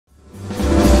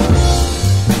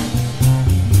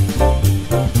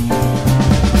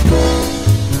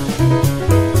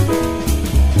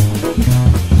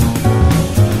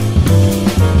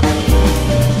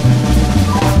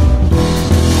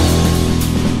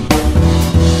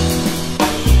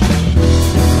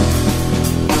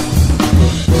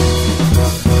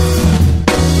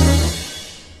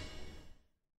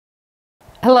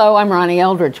Hello, I'm Ronnie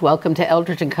Eldridge. Welcome to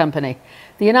Eldridge and Company.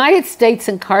 The United States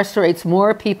incarcerates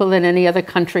more people than any other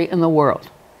country in the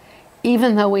world.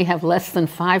 Even though we have less than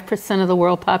 5% of the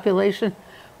world population,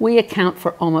 we account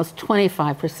for almost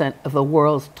 25% of the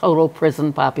world's total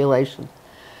prison population.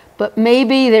 But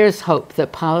maybe there's hope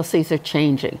that policies are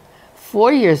changing.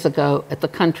 4 years ago, at the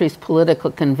country's political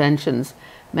conventions,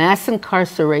 mass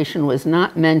incarceration was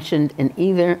not mentioned in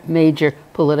either major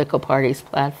political party's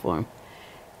platform.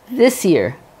 This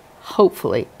year,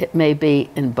 hopefully, it may be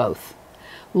in both.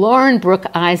 Lauren-Brooke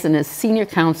Eisen is senior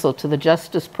counsel to the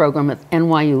Justice Program at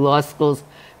NYU Law School's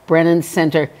Brennan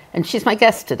Center, and she's my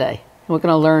guest today. We're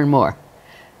going to learn more.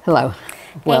 Hello.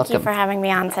 Welcome. Thank you for having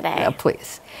me on today. Yeah,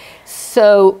 please.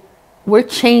 So we're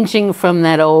changing from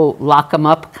that old lock 'em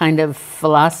up kind of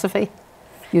philosophy?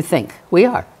 You think? We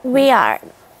are. We are.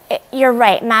 You're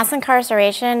right. Mass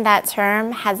incarceration, that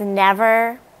term, has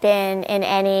never been in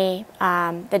any,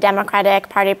 the Democratic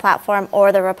Party platform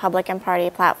or the Republican Party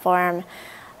platform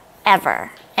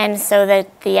ever. And so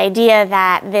the idea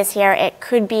that this year it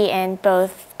could be in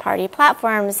both party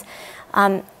platforms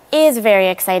is very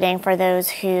exciting for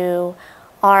those who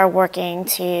are working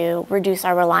to reduce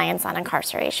our reliance on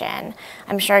incarceration.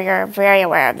 I'm sure you're very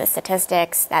aware of the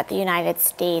statistics that the United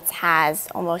States has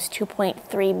almost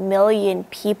 2.3 million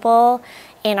people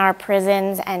in our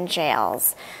prisons and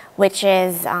jails, which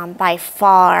is by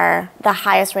far the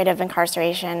highest rate of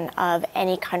incarceration of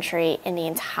any country in the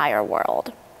entire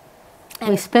world. And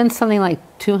we spend something like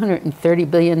 $230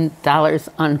 billion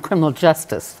on criminal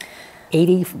justice.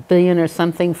 80 billion or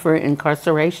something for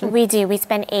incarceration? We do. We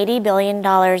spend $80 billion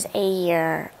a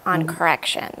year on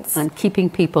corrections. On keeping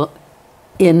people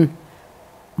in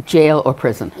jail or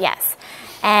prison. Yes.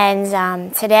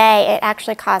 And today, it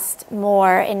actually costs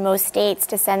more in most states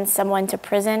to send someone to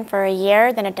prison for a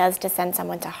year than it does to send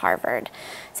someone to Harvard.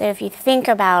 So if you think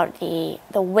about the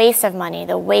waste of money,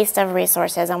 the waste of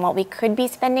resources, and what we could be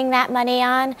spending that money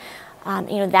on,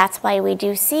 that's why we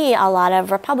do see a lot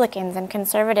of Republicans and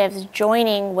conservatives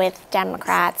joining with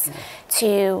Democrats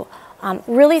to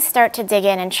really start to dig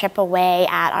in and chip away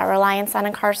at our reliance on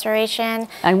incarceration.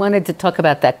 I wanted to talk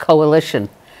about that coalition,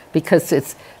 because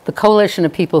it's the coalition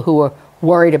of people who are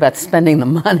worried about spending the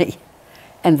money,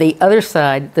 and the other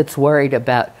side that's worried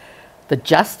about the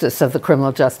justice of the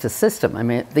criminal justice system. I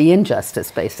mean, the injustice,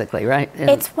 basically, right?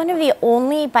 It's one of the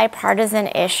only bipartisan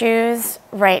issues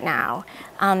right now.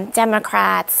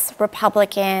 Democrats,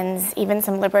 Republicans, even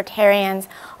some Libertarians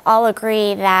all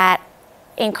agree that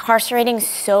incarcerating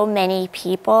so many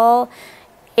people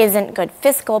isn't good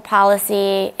fiscal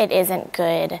policy, it isn't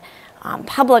good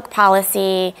public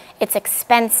policy, it's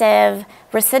expensive,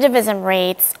 recidivism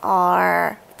rates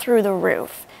are through the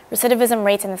roof. Recidivism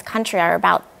rates in this country are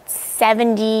about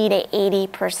 70 to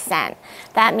 80%.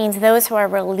 That means those who are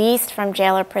released from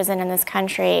jail or prison in this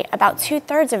country, about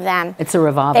 2/3 of them, it's a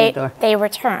revolving door. They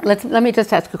return. Let me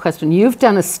just ask a question. You've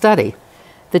done a study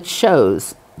that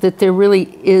shows that there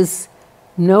really is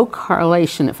no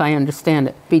correlation, if I understand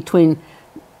it, between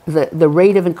the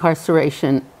rate of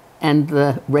incarceration and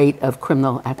the rate of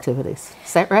criminal activities.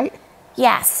 Is that right?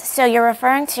 Yes. So you're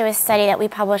referring to a study that we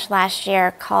published last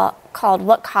year called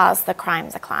What Caused the Crime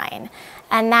Decline.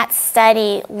 And that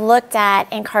study looked at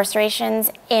incarceration's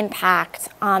impact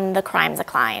on the crime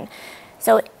decline.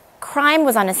 So crime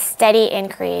was on a steady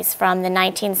increase from the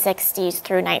 1960s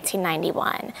through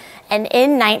 1991. And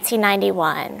in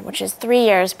 1991, which is 3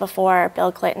 years before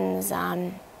Bill Clinton's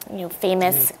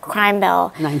famous crime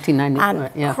bill,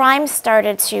 1994, yeah. Crime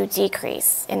started to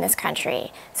decrease in this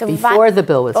country. So before the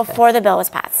bill was passed. Before the bill was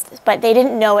passed, but they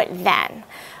didn't know it then.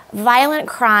 Violent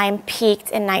crime peaked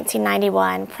in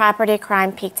 1991. Property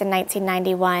crime peaked in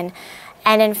 1991,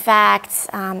 and in fact,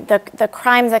 the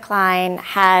crime decline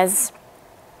has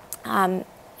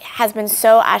been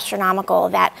so astronomical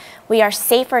that we are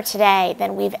safer today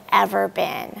than we've ever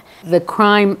been. The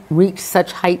crime reached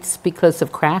such heights because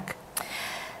of crack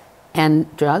and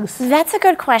drugs? That's a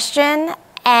good question,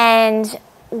 and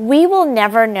we will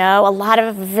never know. A lot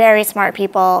of very smart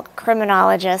people,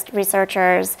 criminologists,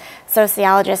 researchers,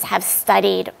 sociologists have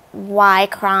studied why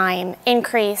crime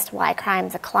increased, why crime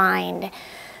declined.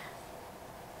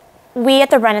 We at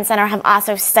the Brennan Center have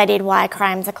also studied why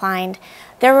crime declined.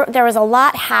 There was a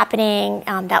lot happening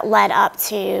that led up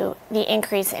to the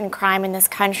increase in crime in this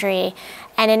country,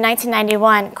 and in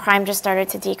 1991, crime just started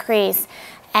to decrease.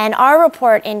 And our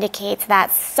report indicates that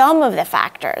some of the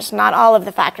factors, not all of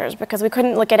the factors, because we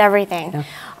couldn't look at everything,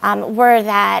 were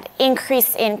that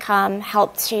increased income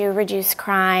helped to reduce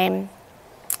crime,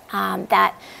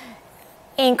 that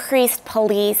increased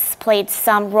police played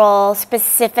some role,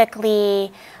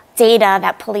 specifically data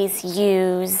that police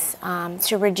use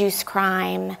to reduce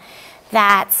crime,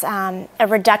 that a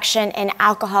reduction in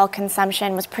alcohol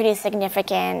consumption was pretty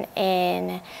significant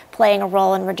in playing a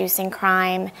role in reducing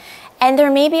crime. And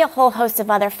there may be a whole host of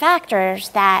other factors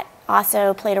that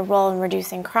also played a role in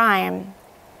reducing crime.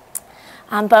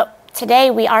 But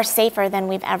today we are safer than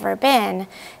we've ever been.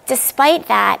 Despite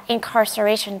that,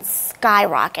 incarceration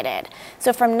skyrocketed.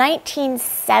 So from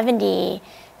 1970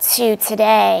 to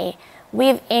today,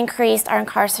 we've increased our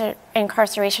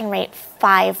incarceration rate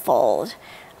fivefold.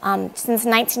 Since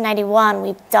 1991,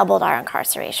 we've doubled our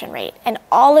incarceration rate. And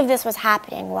all of this was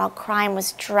happening while crime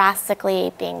was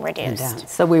drastically being reduced.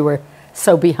 So we were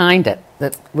so behind it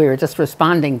that we were just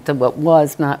responding to what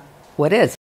was, not what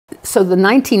is. So the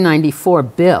 1994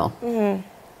 bill,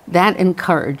 that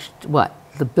encouraged what?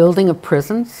 The building of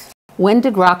prisons? When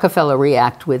did Rockefeller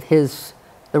react with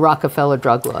the Rockefeller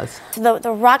drug laws? So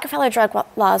the Rockefeller drug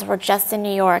laws were just in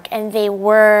New York, and they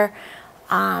were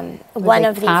one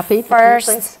of the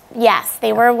first. Yes,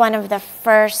 they were one of the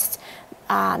first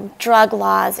drug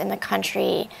laws in the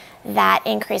country that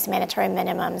increased mandatory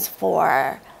minimums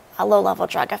for low-level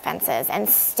drug offenses. And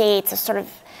states, sort of,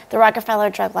 the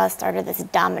Rockefeller drug laws started this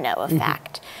domino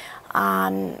effect.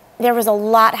 There was a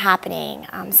lot happening.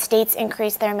 States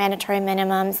increased their mandatory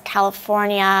minimums.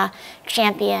 California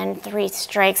championed 3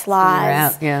 strikes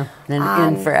laws. Out, yeah,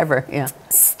 and in forever, yeah.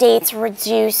 States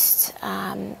reduced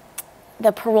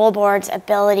the parole board's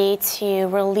ability to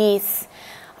release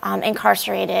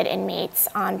incarcerated inmates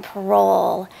on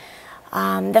parole.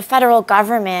 The federal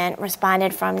government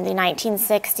responded from the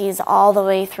 1960s all the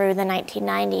way through the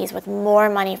 1990s with more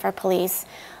money for police,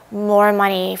 more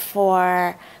money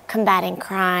for combating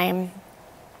crime,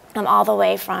 all the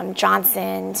way from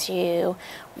Johnson to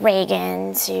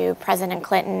Reagan to President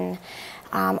Clinton,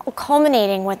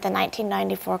 culminating with the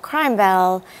 1994 crime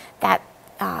bill that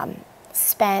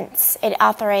it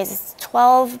authorized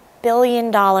 $12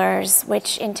 billion,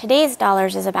 which in today's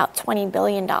dollars is about $20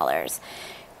 billion,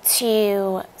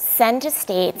 to send to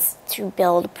states to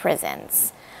build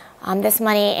prisons. This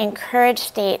money encouraged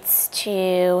states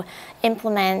to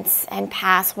implement and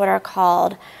pass what are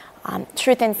called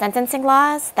truth in sentencing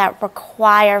laws that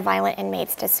require violent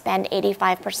inmates to spend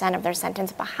 85% of their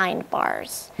sentence behind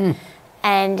bars.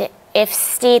 And if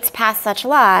states passed such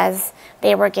laws,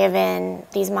 they were given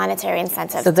these monetary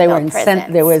incentives to build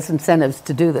prisons. There was incentives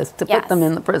to do this, to put them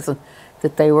in the prison,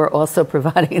 that they were also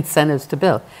providing incentives to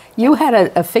build. You had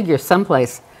a figure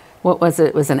someplace. What was it?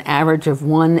 It was an average of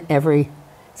 1 every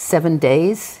 7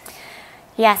 days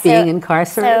being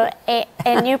incarcerated? So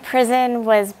a new prison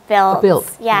was built.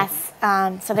 Yes.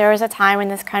 So there was a time in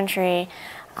this country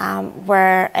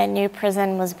where a new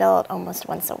prison was built almost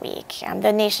once a week.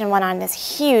 The nation went on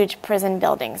this huge prison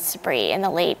building spree in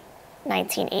the late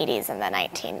 1980s and the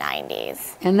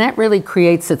 1990s. And that really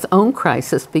creates its own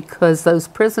crisis because those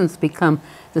prisons become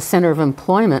the center of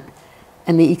employment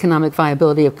and the economic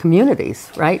viability of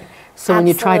communities, right? So when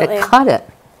you try to cut it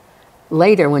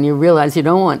later, when you realize you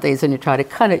don't want these and you try to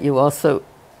cut it, you also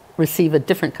receive a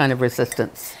different kind of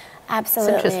resistance.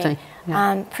 Absolutely. It's interesting.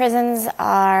 Yeah. Prisons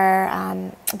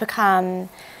are become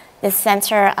the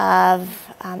center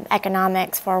of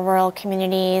economics for rural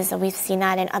communities. We've seen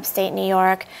that in upstate New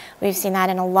York. We've seen that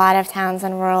in a lot of towns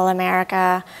in rural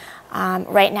America.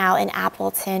 Right now in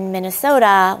Appleton,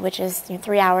 Minnesota, which is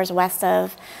 3 hours west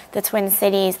of the Twin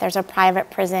Cities, there's a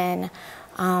private prison,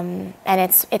 and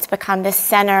it's become the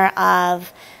center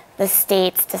of the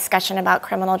state's discussion about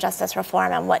criminal justice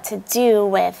reform and what to do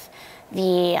with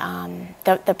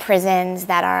the prisons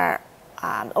that are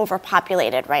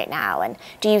overpopulated right now, and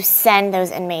do you send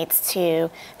those inmates to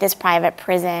this private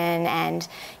prison? And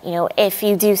if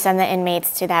you do send the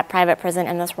inmates to that private prison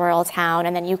in this rural town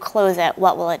and then you close it,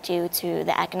 what will it do to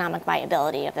the economic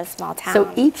viability of this small town?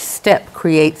 So each step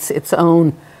creates its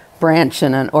own branch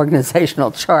in an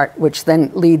organizational chart, which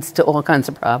then leads to all kinds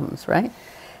of problems, right?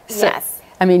 So, yes.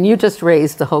 I mean, you just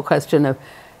raised the whole question of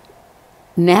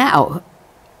now.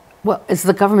 Well, is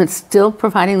the government still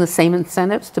providing the same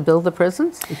incentives to build the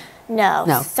prisons?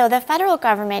 No. So the federal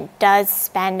government does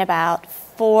spend about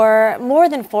more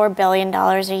than $4 billion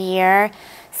a year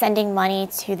sending money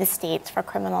to the states for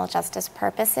criminal justice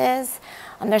purposes.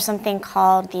 There's something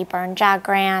called the Burn Jag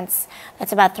grants.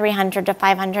 That's about $300 to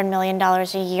 $500 million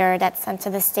a year that's sent to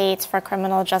the states for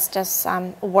criminal justice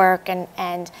work,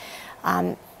 and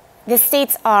the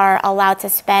states are allowed to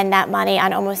spend that money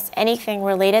on almost anything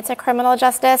related to criminal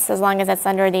justice as long as it's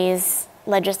under these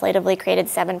legislatively created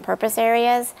 7 purpose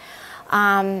areas.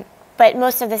 But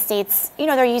most of the states,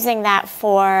 they're using that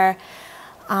for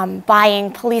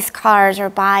buying police cars or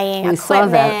buying equipment. We saw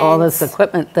that, all this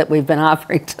equipment that we've been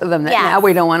offering to them that now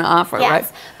we don't want to offer, right?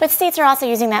 But states are also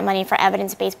using that money for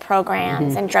evidence-based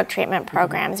programs and drug treatment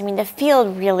programs. I mean, the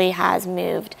field really has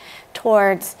moved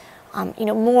towards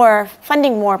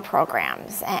funding more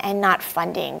programs and not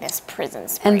funding this prison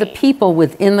spree. And the people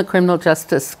within the criminal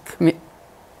justice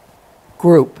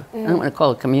group, I don't want to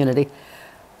call it community,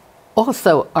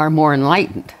 also are more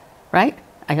enlightened, right?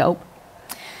 I hope.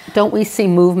 Don't we see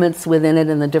movements within it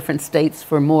in the different states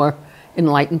for more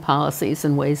enlightened policies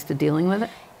and ways to dealing with it?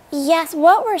 Yes,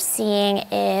 what we're seeing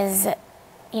is,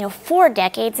 4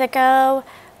 decades ago,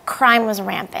 crime was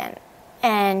rampant.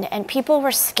 And people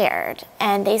were scared,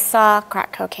 and they saw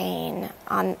crack cocaine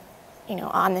on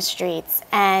the streets,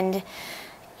 and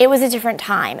it was a different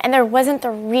time. And there wasn't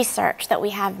the research that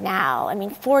we have now. I mean,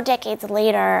 4 decades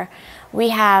later, we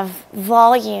have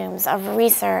volumes of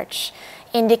research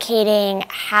indicating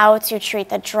how to treat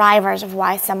the drivers of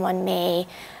why someone may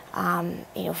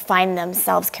find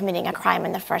themselves committing a crime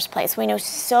in the first place. We know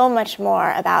so much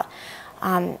more about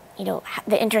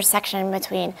the intersection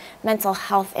between mental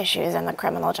health issues and the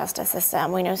criminal justice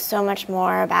system. We know so much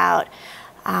more about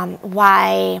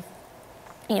why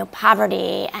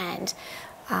poverty and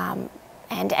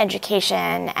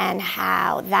education and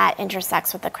how that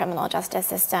intersects with the criminal justice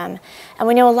system. And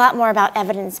we know a lot more about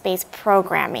evidence-based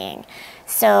programming.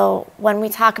 So when we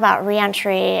talk about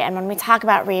reentry and when we talk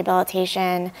about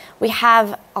rehabilitation, we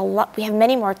have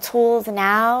many more tools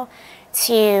now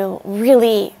to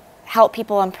really help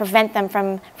people and prevent them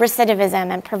from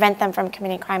recidivism and prevent them from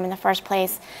committing crime in the first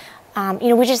place.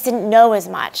 We just didn't know as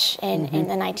much in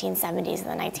the 1970s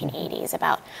and the 1980s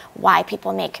about why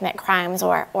people may commit crimes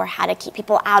or how to keep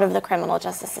people out of the criminal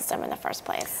justice system in the first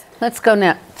place. Let's go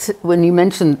now to, when you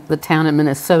mentioned the town in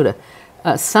Minnesota,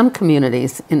 some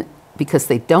communities, because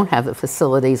they don't have the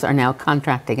facilities, are now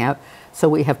contracting out, so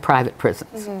we have private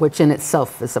prisons, which in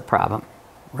itself is a problem,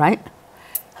 right?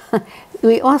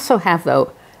 We also have,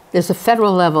 though, there's a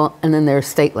federal level and then there are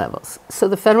state levels. So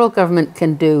the federal government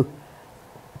can do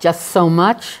just so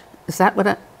much. Is that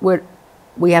what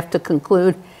we have to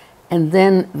conclude? And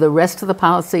then the rest of the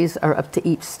policies are up to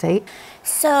each state?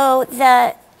 So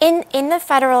in the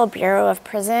Federal Bureau of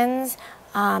Prisons,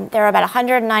 there are about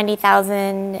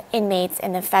 190,000 inmates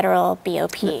in the federal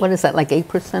BOP. What is that, like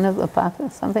 8% of the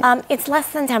population, something? It's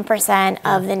less than 10%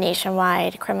 of the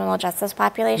nationwide criminal justice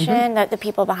population, the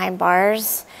people behind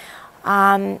bars.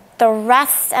 The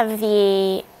rest of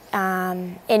the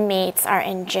inmates are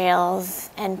in jails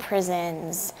and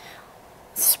prisons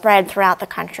spread throughout the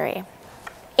country.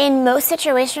 In most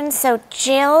situations, so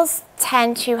jails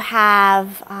tend to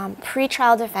have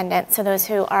pretrial defendants, so those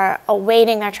who are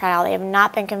awaiting their trial, they have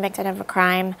not been convicted of a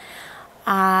crime,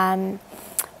 or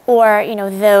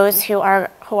those who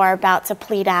are about to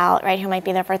plead out, right, who might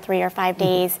be there for 3 or 5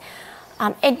 days.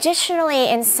 Additionally,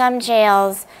 in some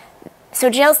jails, so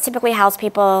jails typically house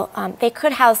people, they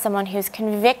could house someone who's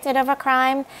convicted of a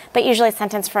crime, but usually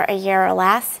sentenced for a year or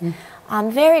less.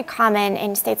 Very common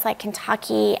in states like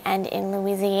Kentucky and in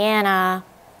Louisiana,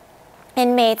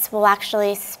 inmates will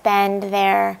actually spend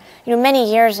their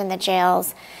many years in the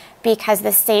jails because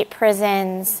the state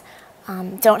prisons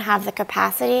don't have the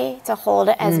capacity to hold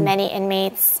as many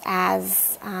inmates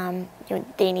as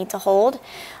they need to hold.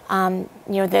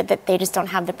 That they just don't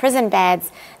have the prison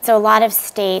beds. So a lot of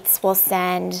states will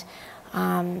send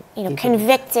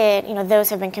convicted, those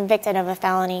who have been convicted of a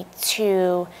felony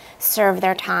to serve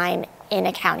their time in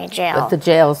a county jail. But the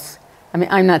jails, I mean,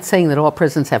 I'm not saying that all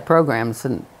prisons have programs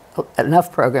and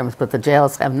enough programs, but the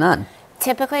jails have none.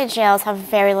 Typically jails have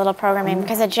very little programming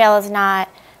because a jail is not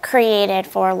created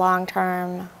for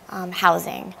long-term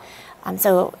housing.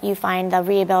 So you find the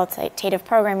rehabilitative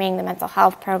programming, the mental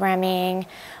health programming,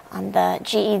 the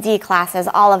GED classes,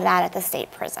 all of that at the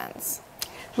state prisons.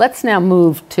 Let's now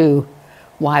move to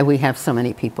why we have so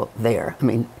many people there. I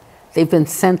mean, they've been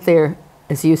sent there,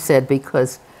 as you said,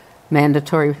 because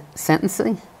mandatory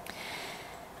sentencing?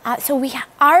 So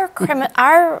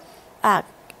our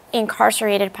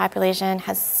incarcerated population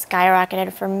has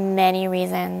skyrocketed for many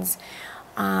reasons.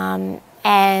 And,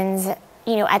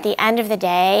 at the end of the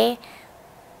day,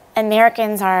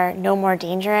 Americans are no more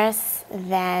dangerous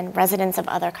than residents of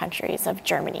other countries, of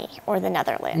Germany or the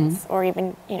Netherlands, or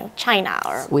even China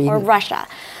or Russia.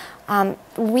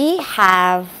 We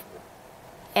have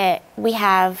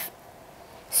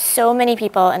so many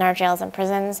people in our jails and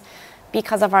prisons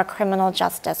because of our criminal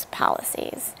justice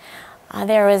policies.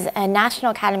 There was a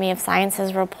National Academy of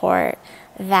Sciences report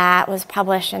that was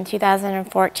published in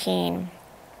 2014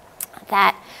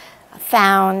 that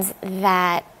found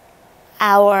that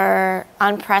our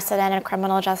unprecedented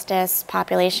criminal justice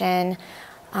population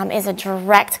is a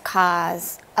direct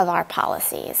cause of our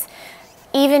policies.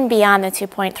 Even beyond the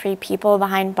 2.3 people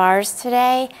behind bars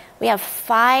today, we have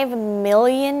 5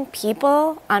 million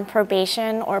people on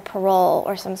probation or parole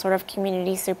or some sort of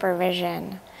community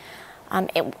supervision.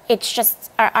 It's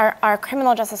just, our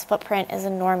criminal justice footprint is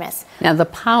enormous. Now, the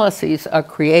policies are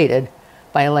created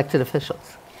by elected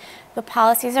officials. The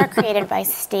policies are created by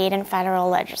state and federal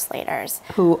legislators.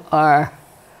 Who are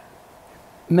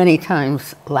many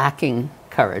times lacking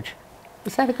courage.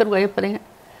 Is that a good way of putting it?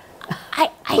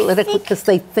 Politically, because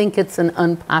they think it's an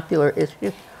unpopular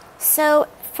issue? So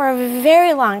for a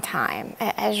very long time,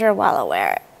 as you're well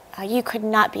aware, you could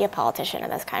not be a politician in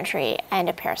this country and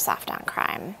appear soft on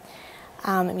crime.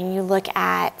 I mean, you look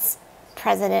at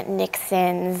President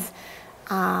Nixon's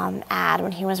ad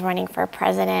when he was running for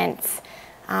president,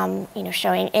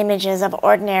 showing images of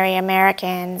ordinary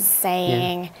Americans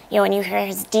saying, and you hear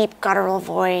his deep guttural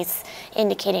voice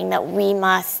indicating that we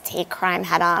must take crime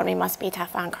head on, we must be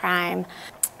tough on crime.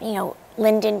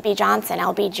 Lyndon B. Johnson,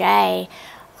 LBJ,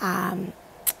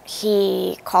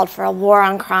 he called for a war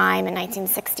on crime in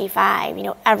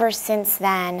 1965. Ever since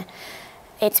then,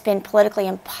 it's been politically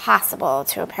impossible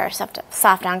to appear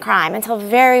soft on crime until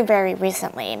very, very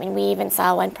recently. I mean, we even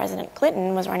saw when President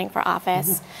Clinton was running for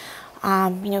office,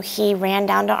 he ran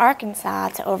down to Arkansas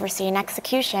to oversee an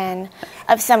execution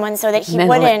of someone so that he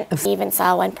wouldn't. We even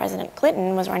saw when President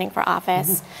Clinton was running for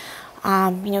office,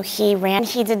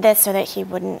 he did this so that he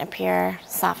wouldn't appear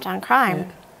soft on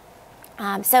crime.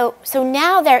 So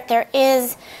now there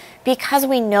is, because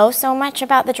we know so much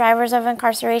about the drivers of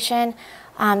incarceration,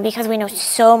 because we know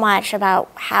so much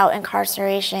about how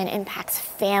incarceration impacts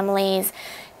families,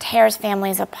 tears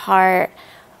families apart,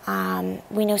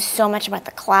 we know so much about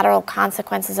the collateral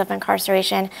consequences of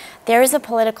incarceration. There is a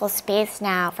political space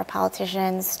now for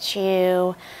politicians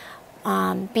to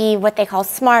be what they call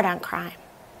smart on crime,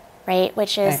 right?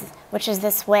 Which is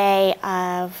this way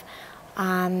of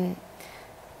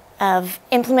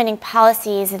implementing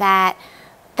policies that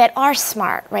are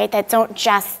smart, right? That don't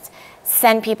just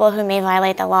send people who may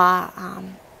violate the law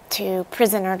to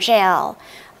prison or jail,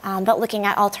 but looking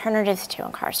at alternatives to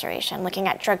incarceration, looking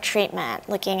at drug treatment,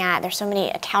 there's so many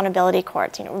accountability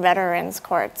courts, veterans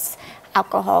courts,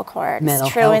 alcohol courts,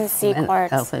 truancy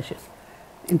courts. Health issues.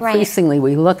 Increasingly,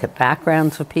 we look at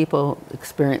backgrounds of people,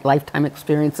 lifetime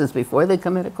experiences before they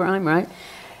commit a crime, right?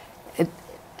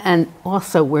 And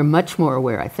also, we're much more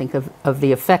aware, I think, of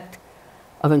the effect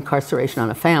of incarceration on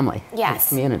a family, a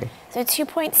community. So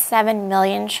 2.7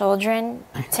 million children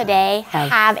today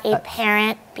have a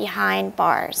parent behind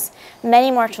bars.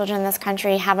 Many more children in this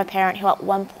country have a parent who at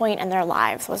one point in their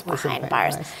lives was behind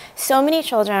bars. So many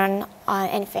children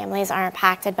and families are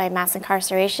impacted by mass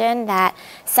incarceration that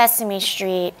Sesame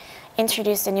Street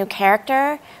introduced a new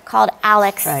character called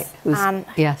Alex, who's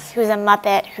a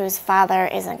Muppet whose father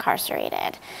is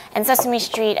incarcerated. And Sesame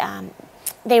Street,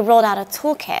 they rolled out a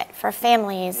toolkit for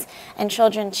families and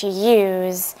children to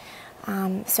use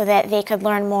so that they could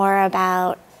learn more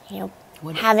about,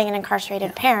 having an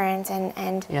incarcerated parent,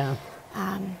 and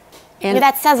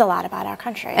that says a lot about our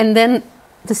country. And then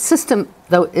the system,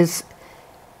 though, is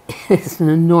an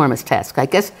enormous task. I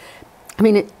guess,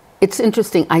 it's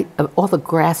interesting, all the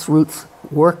grassroots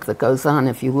work that goes on,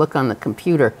 if you look on the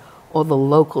computer, all the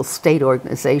local state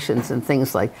organizations and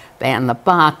things like Ban the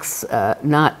Box, there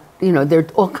are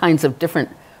all kinds of different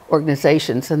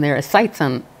organizations, and there are sites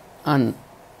on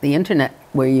the internet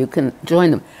where you can join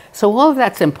them. So all of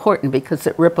that's important because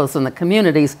it ripples in the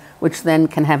communities, which then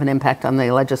can have an impact on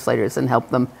the legislators and help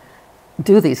them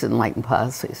do these enlightened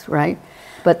policies, right?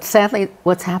 But sadly,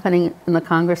 what's happening in the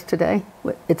Congress today,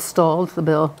 it stalled the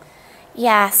bill.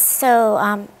 Yes,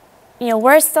 so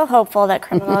we're still hopeful that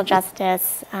criminal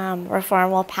justice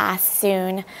reform will pass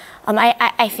soon.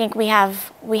 I think we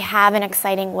have an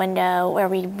exciting window where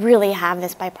we really have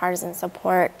this bipartisan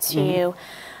support to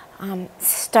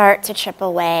start to chip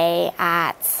away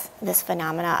at this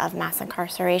phenomena of mass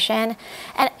incarceration,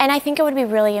 and I think it would be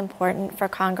really important for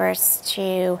Congress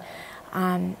to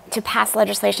pass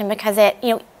legislation because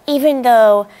even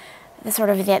though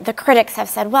the critics have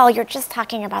said, well, you're just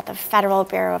talking about the Federal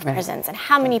Bureau of Prisons, and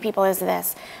how many people is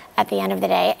this at the end of the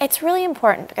day? It's really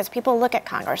important because people look at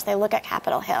Congress, they look at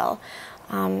Capitol Hill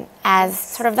as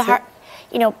sort of the heart,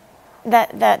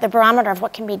 the barometer of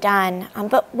what can be done.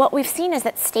 But what we've seen is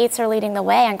that states are leading the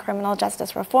way on criminal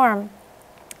justice reform.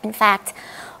 In fact,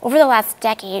 over the last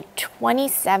decade,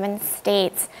 27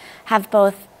 states have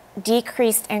both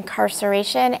decreased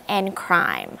incarceration and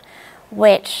crime,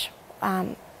 which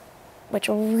which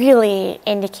really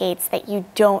indicates that you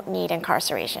don't need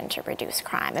incarceration to reduce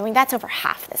crime. I mean, that's over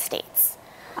half the states.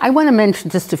 I want to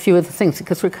mention just a few of the things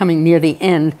because we're coming near the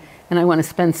end, and I want to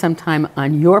spend some time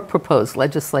on your proposed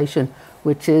legislation,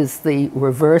 which is the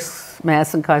Reverse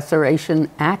Mass Incarceration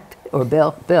Act, or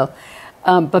bill.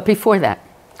 But before that,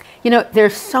 you know,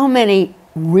 there's so many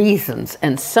reasons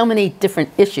and so many different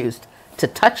issues to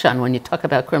touch on when you talk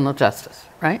about criminal justice,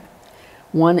 right?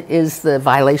 One is the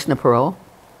violation of parole.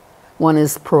 One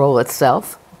is parole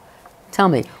itself. Tell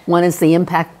me, one is the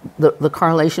impact, the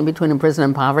correlation between imprisonment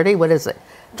and poverty. What is it?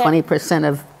 20%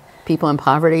 of people in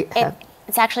poverty have...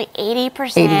 It's actually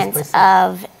 80%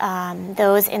 of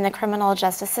those in the criminal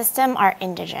justice system are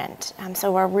indigent.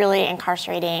 So we're really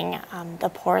incarcerating the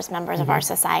poorest members of our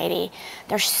society.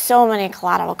 There's so many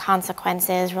collateral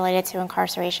consequences related to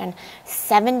incarceration.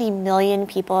 70 million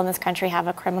people in this country have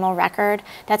a criminal record.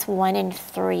 That's 1 in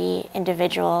 3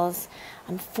 individuals.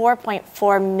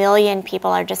 4.4 million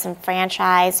people are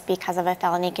disenfranchised because of a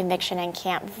felony conviction and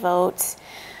can't vote.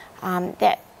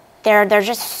 There are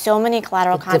just so many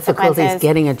collateral consequences. Difficulties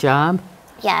getting a job?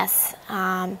 Yes.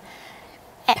 And,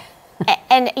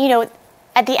 you know,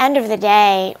 at the end of the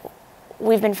day,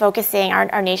 we've been focusing,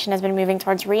 our nation has been moving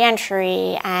towards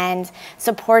reentry and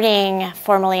supporting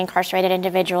formerly incarcerated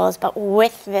individuals, but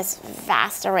with this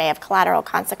vast array of collateral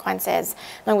consequences,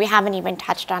 when we haven't even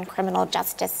touched on criminal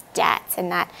justice debts,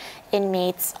 and that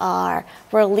inmates are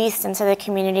released into the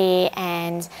community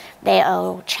and they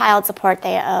owe child support,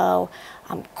 they owe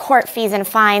court fees and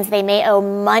fines, they may owe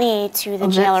money to the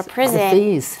jail or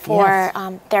prison for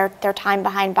their time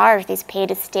behind bars, these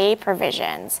pay-to-stay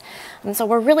provisions. And so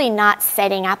we're really not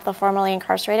setting up the formerly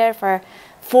incarcerated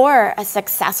for a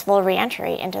successful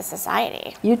reentry into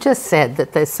society. You just said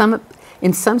that there's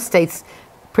in some states,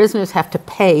 prisoners have to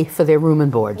pay for their room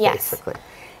and board, basically.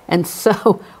 And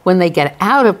so when they get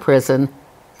out of prison,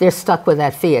 they're stuck with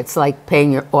that fee. It's like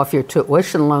paying off your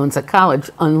tuition loans at college,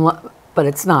 but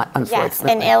it's not, unfortunately.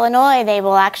 Yes, in Illinois, they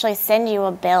will actually send you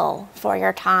a bill for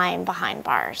your time behind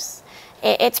bars.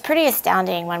 It's pretty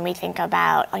astounding when we think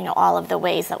about, you know, all of the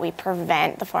ways that we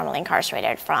prevent the formerly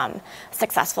incarcerated from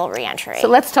successful reentry. So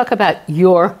let's talk about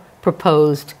your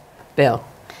proposed bill,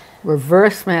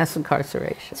 Reverse Mass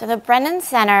Incarceration. So the Brennan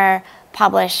Center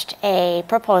published a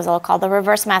proposal called the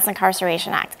Reverse Mass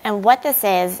Incarceration Act. And what this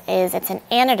is it's an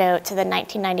antidote to the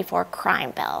 1994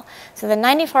 crime bill. So the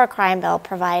 94 crime bill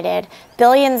provided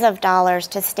billions of dollars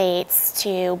to states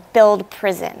to build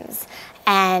prisons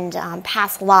and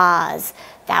pass laws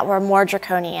that were more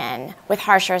draconian with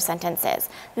harsher sentences.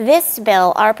 This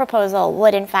bill, our proposal,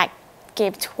 would in fact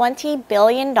give $20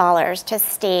 billion to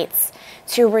states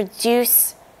to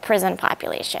reduce prison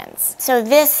populations. So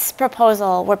this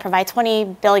proposal would provide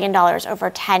 $20 billion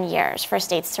over 10 years for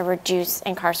states to reduce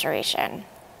incarceration.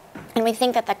 And we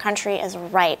think that the country is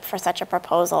ripe for such a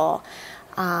proposal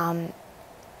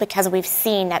because we've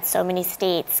seen that so many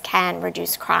states can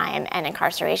reduce crime and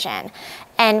incarceration.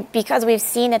 And because we've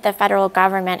seen that the federal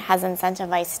government has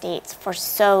incentivized states for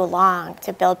so long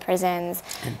to build prisons,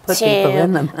 and put people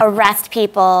in them. Arrest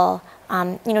people,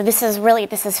 you know, this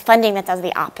is funding that does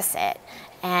the opposite.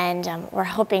 And we're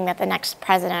hoping that the next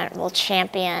president will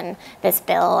champion this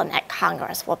bill and that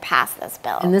Congress will pass this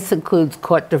bill. And this includes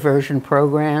court diversion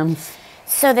programs?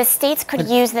 So the states could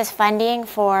use this funding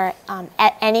for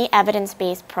any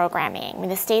evidence-based programming. I mean,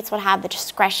 the states would have the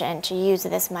discretion to use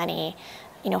this money,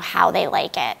 you know, how they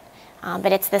like it.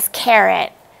 But it's this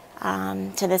carrot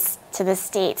to the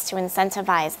states to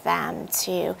incentivize them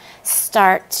to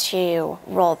start to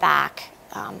roll back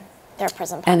their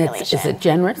prison population. And is it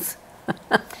generous?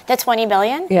 The $20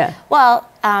 billion? Yeah. Well,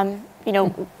 you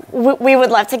know, we would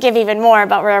love to give even more,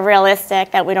 but we're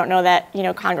realistic that we don't know that, you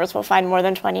know, Congress will find more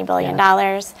than $20 billion.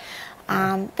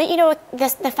 But, you know,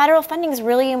 the federal funding is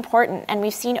really important, and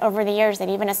we've seen over the years that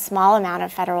even a small amount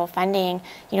of federal funding,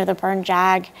 you know, the Burn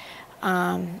JAG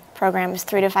program is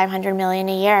 $300 to $500 million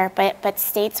a year, but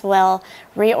states will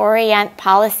reorient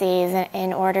policies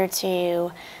in order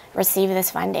to receive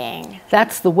this funding.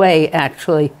 That's the way,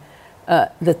 actually,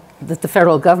 that the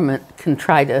federal government can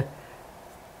try to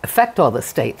affect all the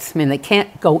states. I mean, they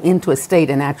can't go into a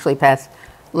state and actually pass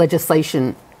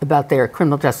legislation about their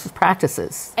criminal justice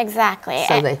practices. Exactly.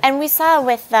 So and we saw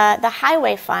with the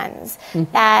highway funds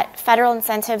that federal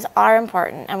incentives are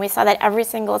important. And we saw that every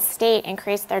single state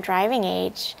increased their driving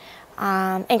age,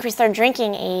 increased their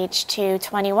drinking age to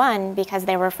 21 because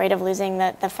they were afraid of losing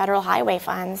the federal highway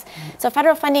funds. So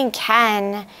federal funding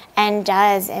can and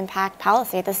does impact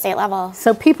policy at the state level.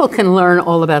 So people can learn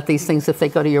all about these things if they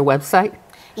go to your website?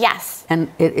 Yes.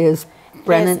 And it is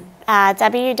Brennan?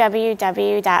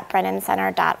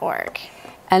 www.brennancenter.org.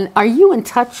 And are you in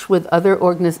touch with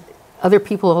other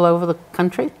people all over the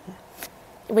country?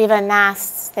 We've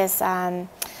amassed this,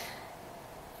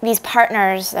 these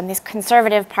partners, these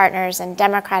conservative partners and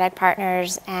Democratic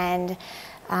partners, and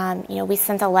we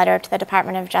sent a letter to the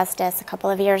Department of Justice a couple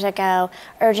of years ago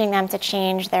urging them to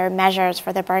change their measures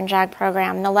for the burn jag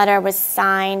program. The letter was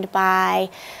signed by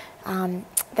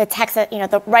the Texas,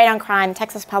 the Right on Crime,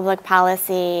 Texas Public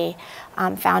Policy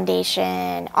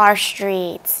Foundation, R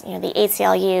Street, the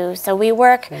ACLU. So we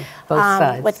work with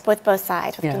both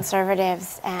sides, with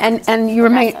conservatives and you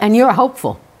remain, and you're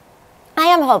hopeful. I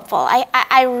am hopeful.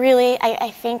 I really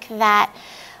think that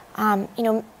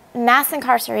mass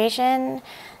incarceration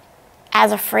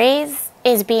as a phrase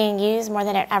is being used more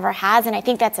than it ever has, and I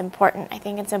think that's important. I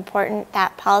think it's important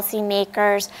that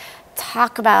policymakers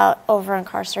talk about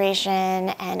over-incarceration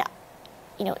and,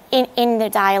 in the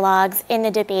dialogues, in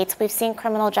the debates. We've seen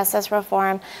criminal justice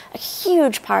reform a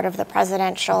huge part of the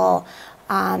presidential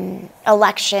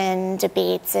election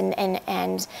debates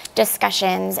and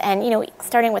discussions, and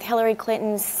starting with Hillary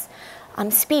Clinton's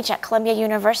speech at Columbia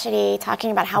University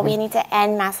talking about how we need to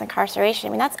end mass incarceration.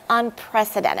 I mean, that's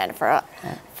unprecedented for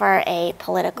a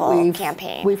political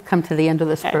campaign. We've come to the end of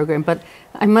this program, but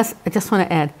I just want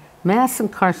to add, mass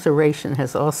incarceration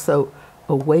has also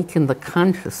awakened the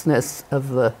consciousness of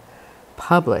the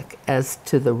public as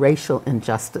to the racial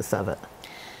injustice of it.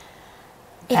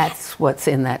 That's what's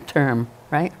in that term,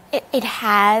 right? It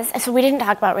has. So we didn't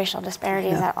talk about racial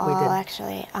disparities at all,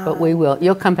 actually. But we will.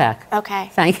 You'll come back. Okay.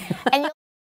 Thank you. And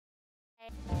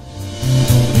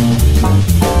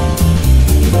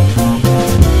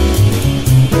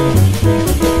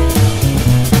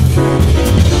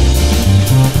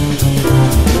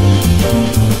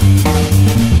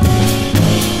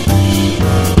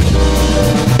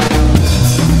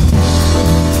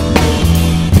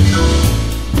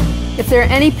if there are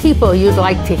any people you'd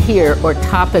like to hear or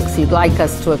topics you'd like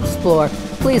us to explore,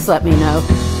 please let me know.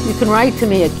 You can write to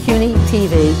me at CUNY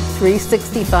TV,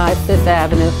 365 Fifth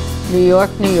Avenue, New York,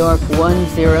 New York,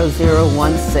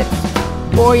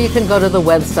 10016. Or you can go to the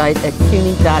website at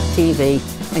cuny.tv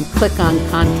and click on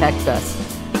Contact Us.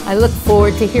 I look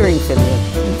forward to hearing from you.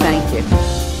 Thank you.